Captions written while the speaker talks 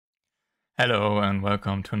Hello and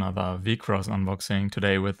welcome to another Wixoss unboxing.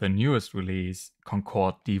 Today with the newest release,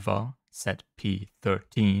 Concord Diva set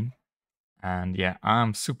P13. And yeah,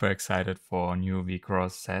 I'm super excited for new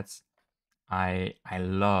Wixoss sets. I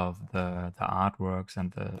love the artworks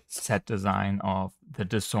and the set design of the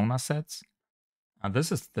Dissona sets.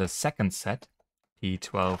 This is the second set.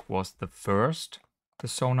 P12 was the first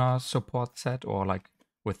Dissona support set, or like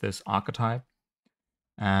with this archetype.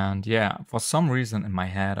 And yeah, for some reason in my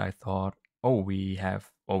head, I thought, oh, we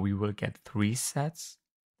will get 3 sets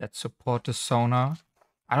that support the sonar.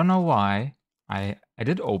 I don't know why. I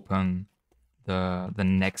did open the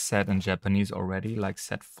next set in Japanese already, like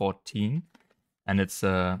set 14, and it's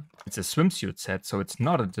a swimsuit set, so it's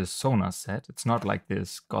not a Dissona set. It's not like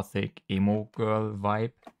this gothic emo girl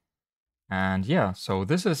vibe. And yeah, so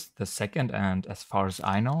this is the second, and as far as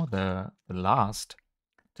I know, the last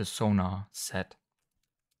Dissona set.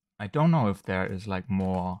 I don't know if there is like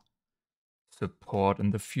more support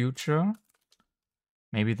in the future.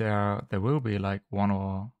 Maybe there will be like 1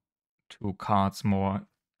 or 2 cards more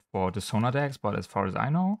for the Sonar decks, but as far as I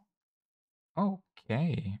know,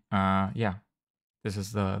 okay. Yeah, this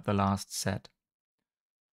is the last set.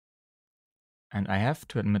 And I have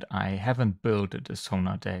to admit, I haven't built a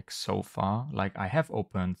Sonar deck so far. Like I have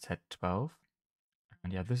opened set 12.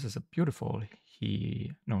 And yeah, this is a beautiful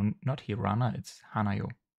no, not Hirana, it's Hanayo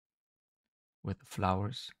with the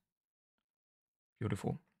flowers.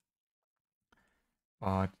 Beautiful.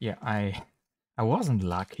 But yeah, I wasn't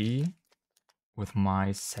lucky with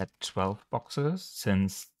my set 12 boxes,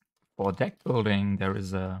 since for deck building there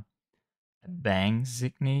is a bang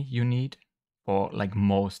signy you need for like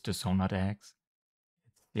most Dissona decks.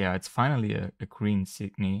 Yeah, it's finally a green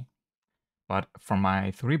signy, but from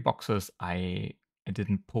my 3 boxes I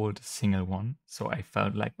didn't pull a single one, so I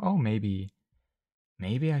felt like, oh, maybe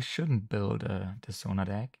I shouldn't build a Dissona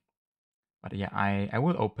deck. But yeah, I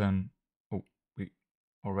will open. Oh, we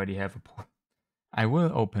already have a pull. I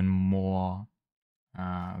will open more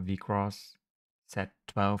Vcross set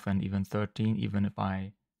 12 and even 13, even if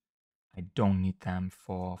I don't need them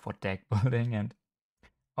for deck building. And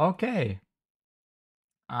okay,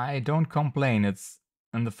 I don't complain. It's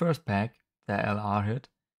in the first pack, the LR hit,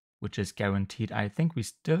 which is guaranteed. I think we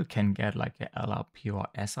still can get like a LRP or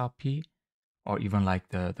SRP, or even like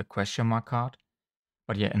the question mark card.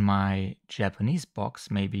 But yeah, in my Japanese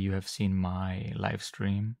box, maybe you have seen my live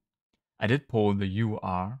stream, I did pull the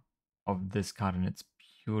UR of this card, and it's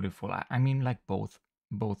beautiful. I mean, like both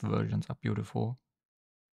versions are beautiful.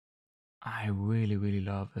 I really, really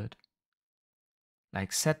love it.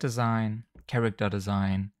 Like set design, character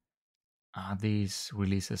design. These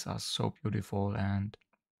releases are so beautiful, and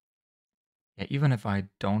yeah, even if I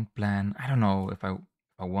don't plan, I don't know if I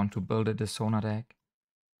want to build a Dissona deck.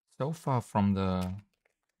 So far from the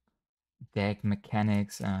deck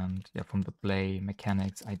mechanics and yeah, from the play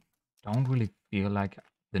mechanics, I don't really feel like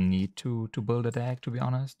the need to build a deck, to be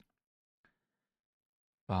honest.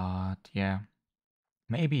 But yeah,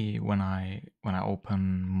 maybe when I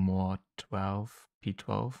open more 12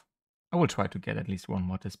 P12, I will try to get at least one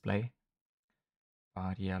more display.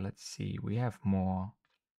 But yeah, let's see. We have more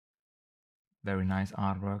very nice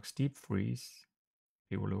artworks. Deep Freeze,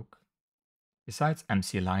 Piruluk. Besides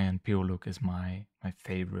MC Lion, Piruluk is my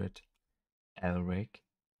favorite Elric.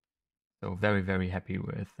 So very, very happy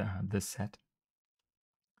with this set.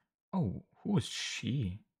 Oh, who is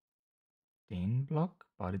she? Dane block,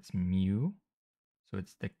 but it's Mew. So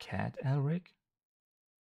it's the cat Elric.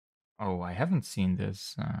 Oh, I haven't seen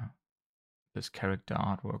this this character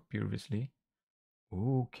artwork previously.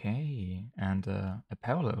 Okay, and a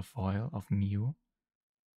parallel foil of Mew.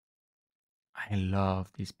 I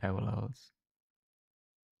love these parallels.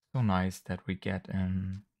 So nice that we get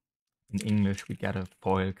in English, we get a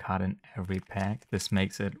foil card in every pack. This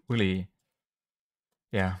makes it really,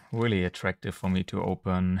 yeah, really attractive for me to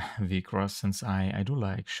open Vcross, since I do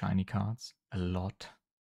like shiny cards a lot,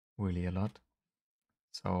 really a lot.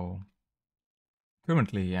 So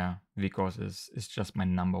currently, yeah, Vcross is just my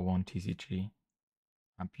 #1 TCG.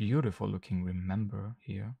 A beautiful looking Remember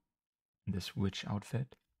here in this witch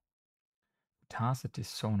outfit. Tarset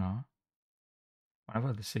Dissona.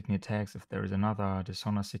 Whenever the Signy attacks, if there is another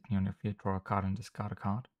Dishonor Signy on your field, draw a card and discard a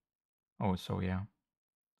card. Oh, so yeah.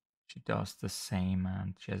 She does the same,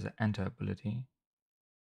 and she has an Enter ability.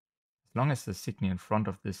 As long as the Signy in front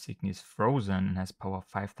of this Signy is frozen and has power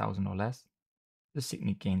 5000 or less, the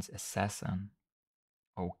Signy gains Assassin.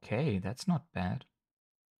 Okay, that's not bad.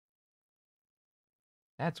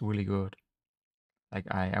 That's really good. Like,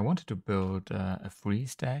 I wanted to build a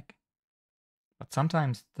freeze deck, but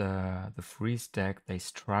sometimes the freeze deck, they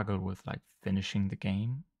struggle with like finishing the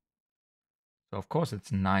game. So of course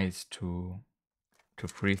it's nice to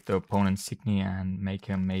freeze the opponent's Signy and make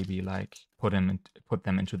him maybe like put them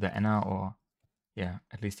into the Enna, or yeah,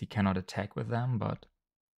 at least he cannot attack with them. But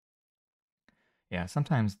yeah,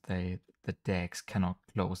 sometimes the decks cannot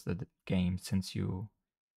close the game, since you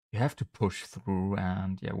have to push through.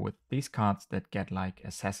 And yeah, with these cards that get like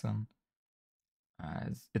Assassin,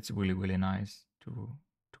 it's really nice to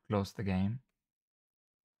close the game.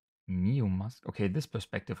 Mew Musk. Okay, this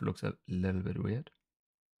perspective looks a little bit weird.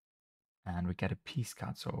 And we get a peace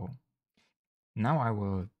card, so now I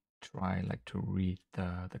will try like to read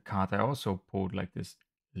the card. I also pulled like this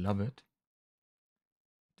Lovett,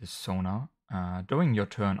 this Sonar. During your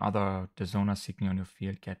turn, other Desona Signy on your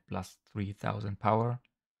field get plus 3000 power.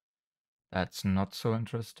 That's not so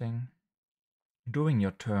interesting. During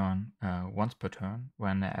your turn, once per turn,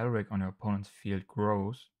 when an Elric on your opponent's field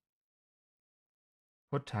grows,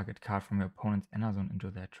 put target card from your opponent's Enna zone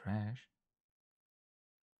into their trash.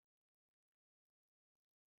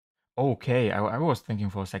 Okay, I was thinking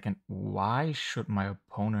for a second, why should my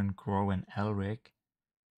opponent grow an Elric?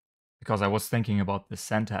 Because I was thinking about the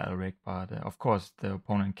center Elric, but of course the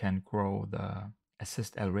opponent can grow the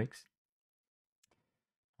assist Elrics.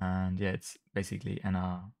 And yeah, it's basically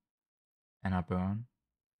Enna burn.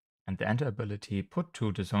 And the enter ability, put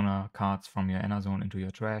 2 Dishonor cards from your Enna zone into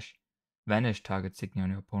your trash. Vanish target Signy on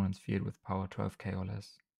your opponent's field with power 12k or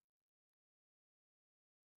less.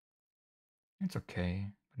 It's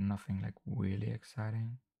okay, but nothing like really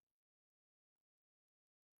exciting.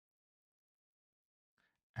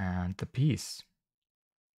 And the piece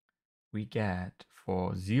we get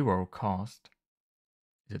for 0 cost.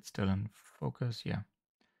 Is it still in focus? Yeah.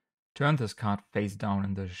 Turn this card face down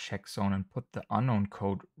in the check zone and put the unknown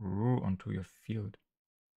code Ru onto your field.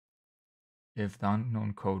 If the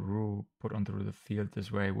unknown code Ru put onto the field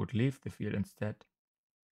this way would leave the field instead,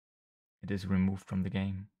 it is removed from the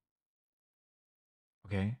game.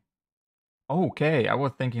 Okay. Okay, I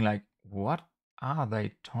was thinking like, what are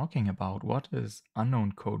they talking about? What is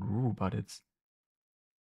unknown code Ru? But it's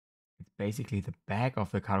basically the back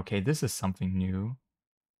of the card. Okay, this is something new.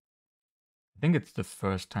 I think it's the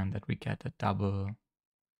first time that we get a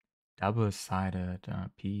double-sided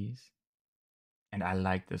piece. And I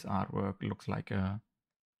like this artwork. It looks like a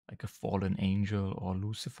fallen angel or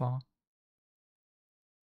Lucifer.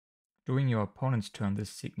 During your opponent's turn,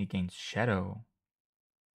 this Signy gains Shadow.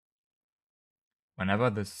 Whenever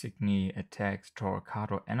the Signy attacks, draw a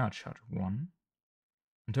card or Enna charge 1.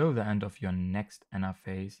 Until the end of your next Enna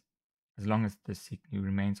phase, as long as the Signy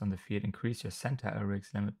remains on the field, increase your center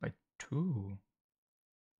Elric's limit by 2.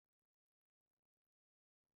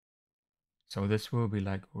 So this will be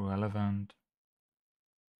like relevant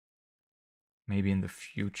maybe in the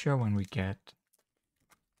future when we get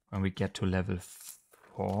to level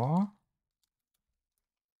 4.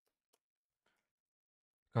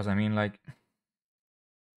 Because I mean, like,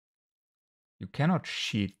 you cannot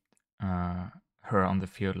cheat her on the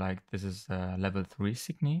field. Like, this is level 3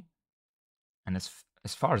 Signy. And as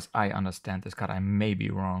far as I understand this card, I may be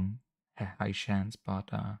wrong, high chance, but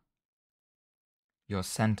your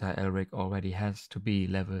center Elric already has to be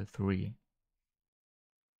level 3.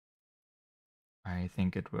 I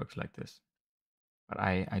think it works like this. But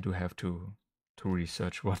I do have to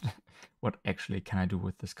research what actually can I do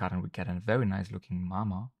with this card, and we get a very nice looking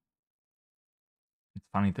Mama. It's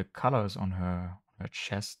funny, the colors on her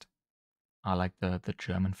chest are like the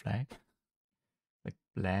German flag, like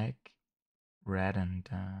black, red, and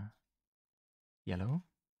yellow,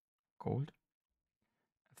 gold.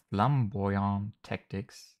 Flamboyant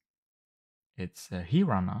Tactics. It's a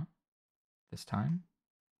He-Runner this time.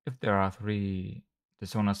 If there are 3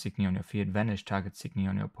 Dishonor Signy on your field, vanish target Signy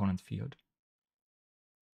on your opponent's field.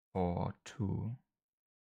 Or 2.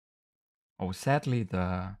 Oh, sadly,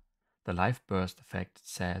 the life burst effect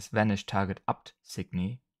says vanish target Upt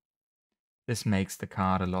Signy. This makes the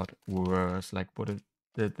card a lot worse. Like,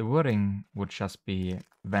 the wording would just be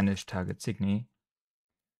vanish target Signy,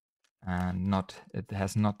 and it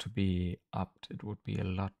has not to be upped. It would be a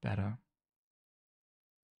lot better.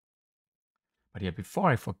 But yeah, before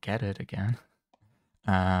I forget it again,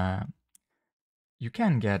 you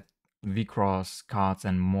can get Wixoss cards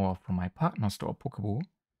and more from my partner store Pokeball.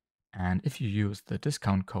 And if you use the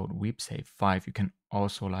discount code WeebSave5, you can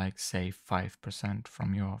also like save 5%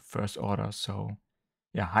 from your first order. So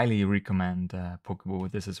yeah, highly recommend Pokeball.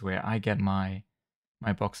 This is where I get my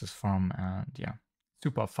boxes from, and yeah,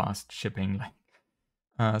 super fast shipping.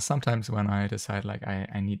 Like sometimes when I decide like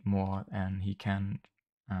I need more, and he can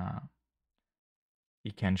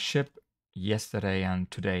ship yesterday, and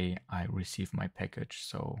today I received my package.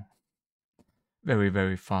 So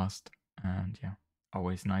very fast. And yeah,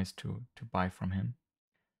 always nice to buy from him.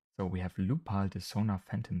 So we have Lupal Dishonor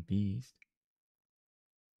Phantom Beast.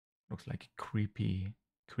 Looks like a creepy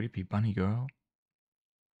bunny girl.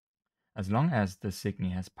 As long as the Signy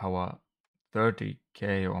has power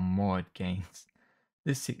 30k or more, it gains.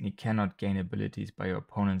 This Signy cannot gain abilities by your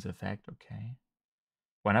opponent's effect. Okay.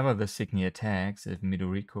 Whenever the Signy attacks, if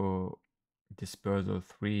Midoriko Dispersal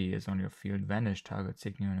 3 is on your field, vanish target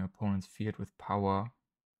Signy on your opponent's field with power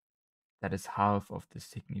that is half of the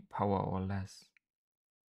Signy power or less.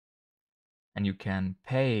 And you can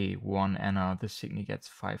pay 1 Anna, the Signy gets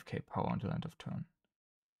 5k power until end of turn.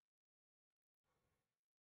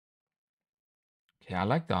 Okay, I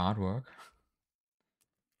like the artwork,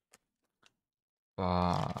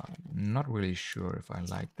 but not really sure if I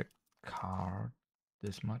like the card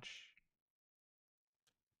this much.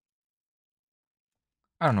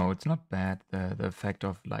 I don't know, it's not bad, the effect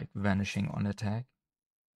of like vanishing on attack.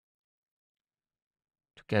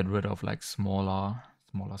 To get rid of like smaller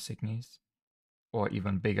Signies. Or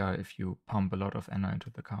even bigger if you pump a lot of Anna into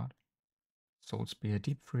the card. Soul Spear,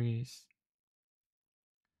 Deep Freeze.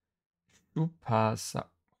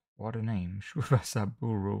 What a name.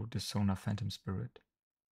 Shubasaburo, Dishonor Phantom Spirit.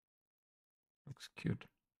 Looks cute.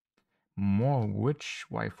 More witch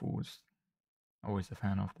waifus. Always a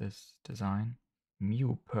fan of this design.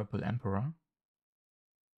 Mew Purple Emperor.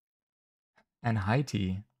 And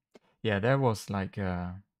Haiti. Yeah, there was like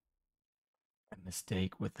a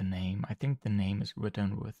mistake with the name. I think the name is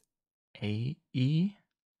written with A-E,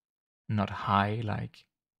 not high, like,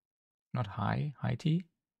 not high, Haiti.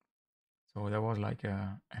 So there was like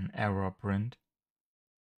an error print.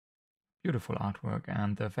 Beautiful artwork,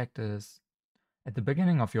 and the effect is, at the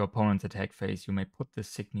beginning of your opponent's attack phase, you may put this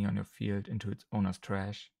Signy on your field into its owner's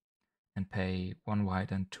trash and pay 1 white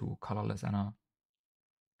and 2 colorless Anna.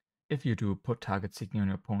 If you do, put target Signy on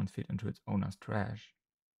your opponent's field into its owner's trash.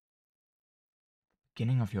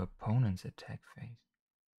 Beginning of your opponent's attack phase.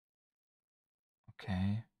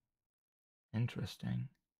 Okay. Interesting.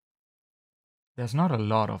 There's not a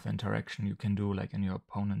lot of interaction you can do like in your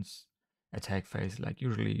opponent's attack phase. Like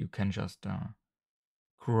usually you can just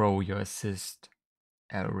grow your assist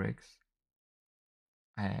Elrics.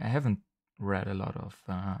 I haven't read a lot of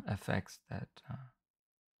effects that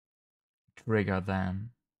trigger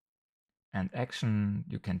them. And action,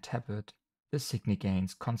 you can tap it. This Signy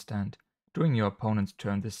gains constant. During your opponent's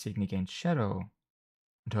turn, this Signy gains shadow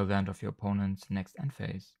until the end of your opponent's next end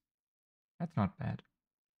phase. That's not bad.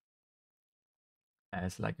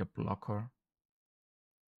 As like a blocker.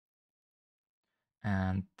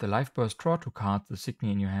 And the life burst, draw 2 cards, the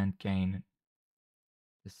Signy in your hand gain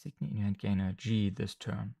a G this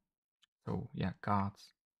turn. So yeah,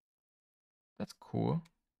 guards. That's cool.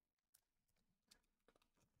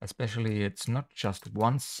 Especially it's not just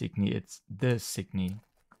one Signy, it's the Signy.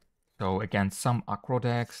 So against some aggro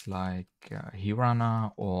decks like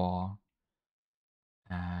Hirana or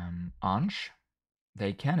Ansh,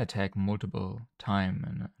 they can attack multiple times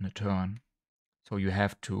in a turn. So you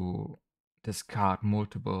have to discard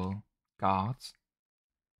multiple guards.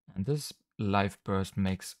 And this life burst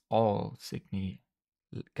makes all Signy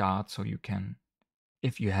guards, so you can,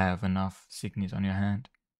 if you have enough Signies on your hand,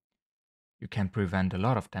 you can prevent a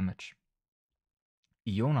lot of damage.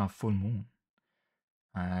 Iona Full Moon.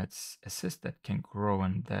 It's assist that can grow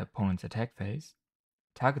in the opponent's attack phase.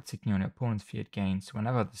 Target Signy on your opponent's field gains.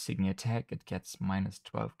 Whenever the Signy attack, it gets minus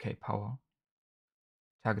 12k power.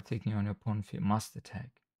 Target Signy on your opponent's field must attack.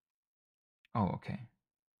 Oh, okay.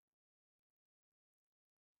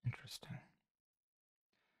 Interesting.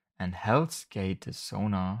 And Hell's Gate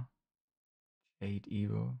Dishonor. Jade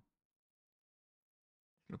Evil.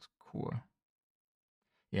 Looks cool.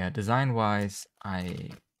 Yeah, design-wise, I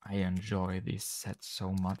enjoy these sets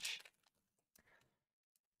so much.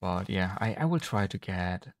 But yeah, I will try to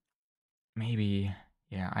get maybe,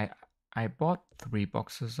 yeah, I bought 3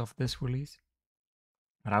 boxes of this release.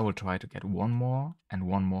 But I will try to get 1 more and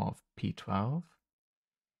 1 more of P12.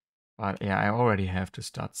 But yeah, I already have to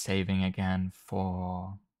start saving again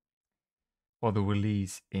for the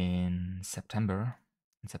release in September.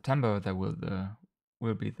 In September there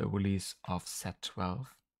will be the release of set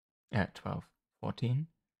 12. 1214.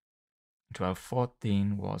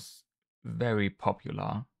 1214 was very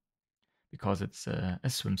popular because it's a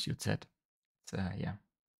swimsuit set. It's yeah,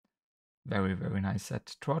 very nice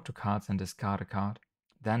set. Draw 2 cards and discard a card.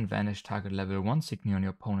 Then vanish target level 1 Signy on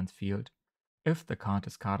your opponent's field. If the card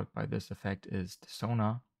discarded by this effect is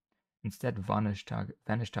Dishonor, instead vanish target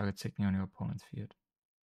Signy on your opponent's field.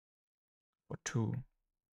 For 2.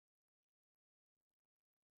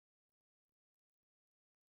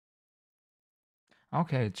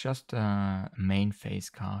 Okay, it's just a main phase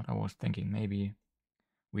card. I was thinking maybe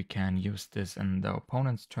we can use this in the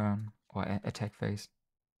opponent's turn or attack phase.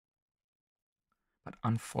 But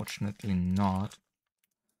unfortunately not.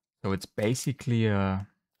 So it's basically a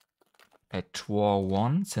draw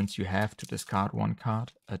 1, since you have to discard one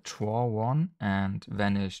card. A draw 1 and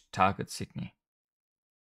vanish target Signy.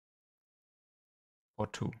 Or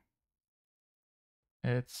 2.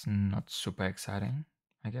 It's not super exciting,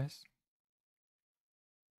 I guess.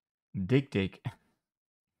 Dig.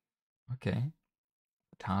 Okay.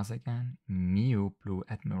 Tars again. Mew Blue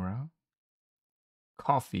Admiral.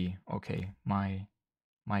 Coffee. Okay, my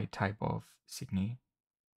type of Signy.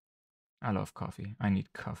 I love coffee. I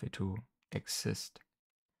need coffee to exist.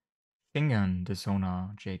 Shingan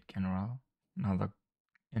Dishonor Jade General. Another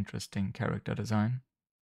interesting character design.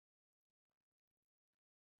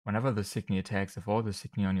 Whenever the Signy attacks, if all the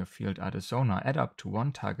Signy on your field are Dishonor, add up to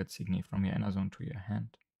 1 target Signy from your inner zone to your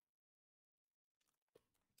hand.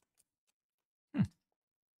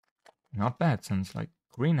 Not bad, since like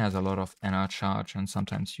green has a lot of NR charge, and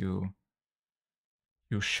sometimes you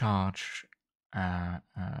charge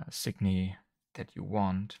Signy that you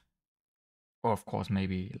want. Or of course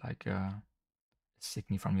maybe like a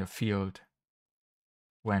Signy from your field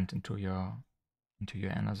went into your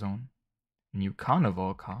inner zone. New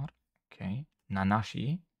Carnival card. Okay.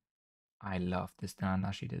 Nanashi. I love this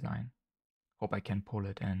Nanashi design. Hope I can pull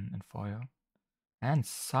it in foil. And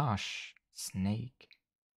Sash Snake.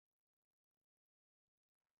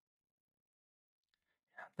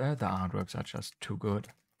 The artworks are just too good.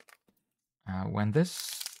 When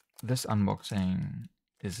this unboxing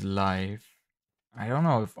is live, I don't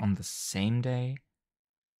know if on the same day.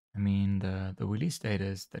 I mean, the release date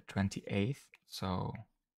is the 28th, so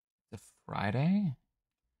the Friday.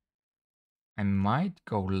 I might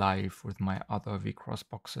go live with my other Wixoss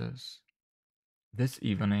boxes this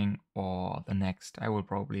evening or the next. I will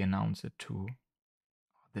probably announce it too.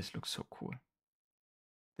 Oh, this looks so cool.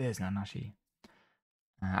 There's Nanashi.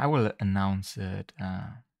 I will announce it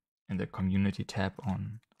in the community tab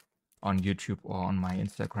on YouTube or on my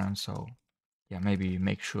Instagram. So yeah, maybe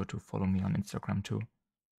make sure to follow me on Instagram too.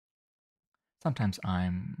 Sometimes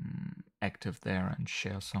I'm active there and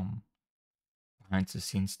share some behind the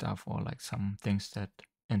scenes stuff or like some things that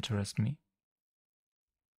interest me.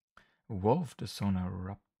 Wolf Dishonor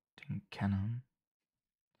Erupting Cannon.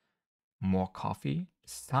 More coffee.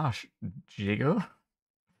 Stash Jiggle.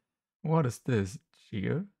 What is this?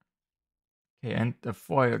 Jiggle? Okay, and the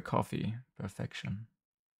foil coffee. Perfection.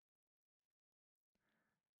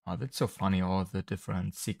 Oh, that's so funny, all the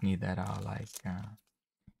different Signy that are like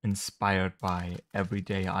inspired by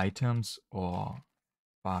everyday items or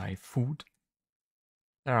by food.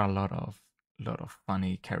 There are a lot of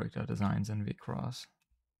funny character designs in Wixoss.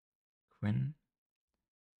 Quinn.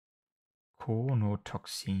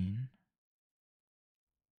 Konotoxin.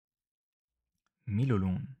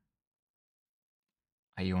 Milulun.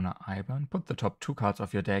 Iona Iban. Put the top 2 cards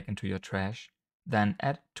of your deck into your trash. Then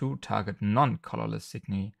add 2 target non-colorless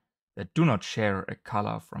Signy that do not share a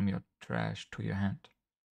color from your trash to your hand.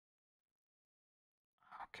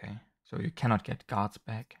 Okay, so you cannot get guards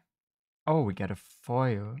back. Oh, we get a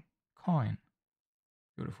foil coin.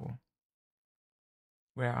 Beautiful.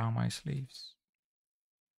 Where are my sleeves?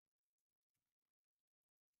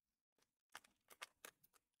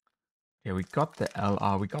 Yeah, we got the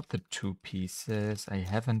LR, we got the 2 pieces. I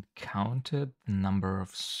haven't counted the number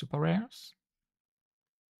of super rares.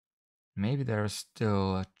 Maybe there is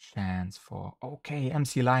still a chance for... Okay,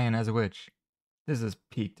 MC Lion as a witch. This is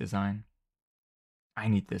peak design. I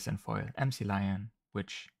need this in foil. MC Lion,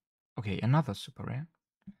 witch. Okay, another super rare.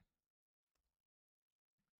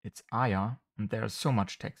 It's Aya, and there's so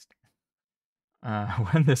much text.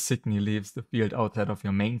 When the Signy leaves the field outside of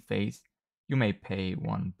your main phase, you may pay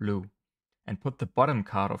 1 blue and put the bottom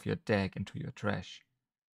card of your deck into your trash.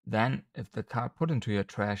 Then, if the card put into your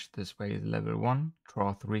trash this way is level 1,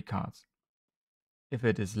 draw 3 cards. If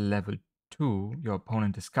it is level 2, your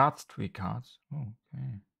opponent discards 3 cards.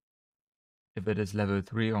 Okay. If it is level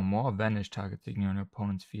 3 or more, vanish target Signy on your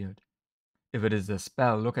opponent's field. If it is a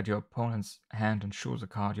spell, look at your opponent's hand and choose a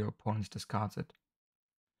card your opponent discards it.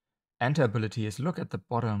 Enter ability is look at the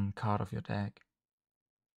bottom card of your deck.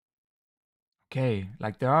 Okay,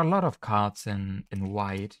 like there are a lot of cards in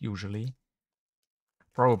white usually.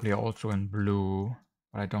 Probably also in blue,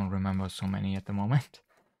 but I don't remember so many at the moment.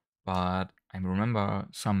 But I remember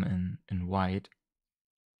some in white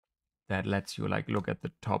that lets you like look at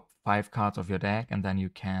the top 5 cards of your deck, and then you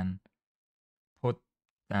can put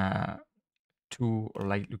 2, or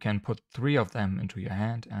like you can put 3 of them into your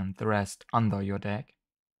hand and the rest under your deck.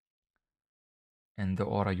 in the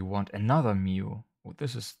order you want another Mew. Oh,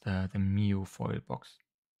 this is the Mew foil box.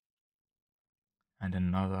 And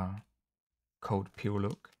another Code Pure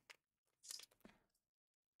Look.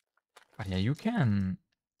 But yeah, you can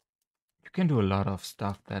do a lot of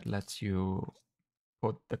stuff that lets you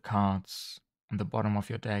put the cards on the bottom of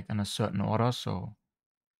your deck in a certain order, so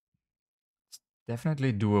it's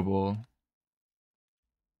definitely doable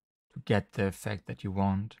to get the effect that you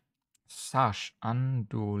want. Sash,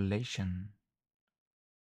 Undulation.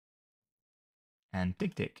 And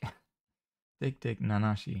Dig Dig. Dig Dig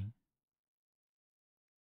Nanashi.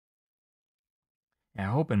 Yeah,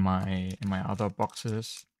 I hope in my other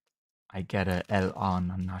boxes I get a LR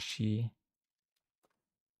Nanashi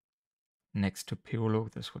next to Piolo.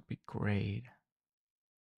 This would be great.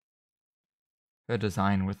 The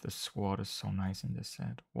design with the sword is so nice in this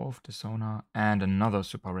set. Wolf Dishonor and another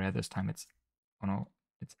super rare. This time it's, oh no,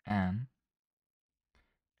 it's Anne.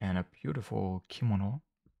 And a beautiful kimono.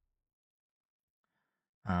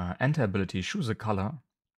 Enter ability, choose a color.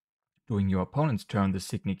 During your opponent's turn, the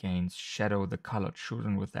Signy gains shadow the color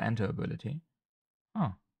chosen with the enter ability.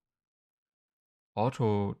 Huh.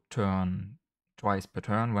 Auto turn twice per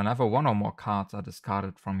turn. Whenever one or more cards are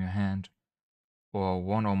discarded from your hand, or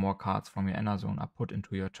one or more cards from your inner zone are put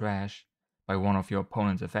into your trash by one of your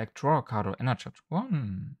opponent's effect, draw a card or inner charge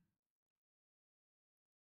one.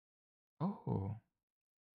 Oh.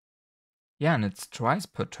 Yeah, and it's twice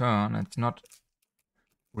per turn. It's not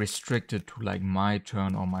restricted to like my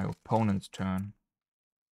turn or my opponent's turn.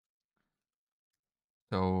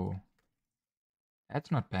 So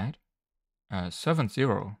that's not bad. Servant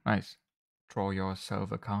 0, nice. Draw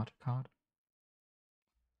yourself a card.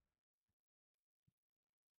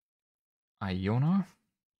 Iona,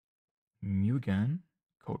 Mugen,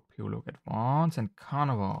 Code Pure Look Advance, and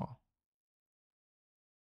Carnival.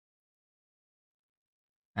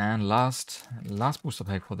 And last booster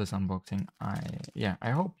pack for this unboxing. I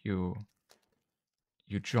hope you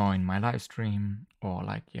join my live stream, or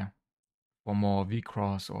like, yeah, for more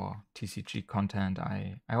Vcross or TCG content.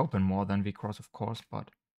 I open more than Vcross, of course, but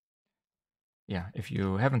yeah, if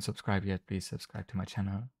you haven't subscribed yet, please subscribe to my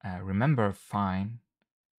channel. Remember, fine,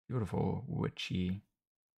 beautiful, witchy.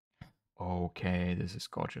 Okay, this is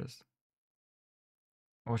gorgeous.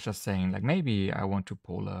 I was just saying, like, maybe I want to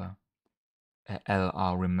pull a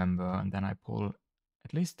LR Remember, and then I pull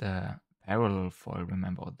at least a parallel foil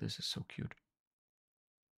Remember. Oh, this is so cute.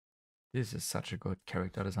 This is such a good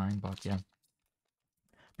character design, but yeah.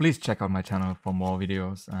 Please check out my channel for more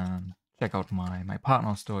videos, and check out my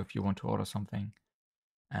partner store if you want to order something.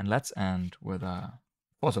 And let's end with a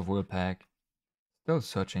Force of Will pack. Still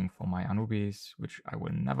searching for my Anubis, which I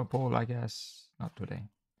will never pull, I guess. Not today.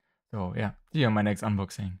 So yeah, see you in my next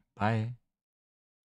unboxing. Bye.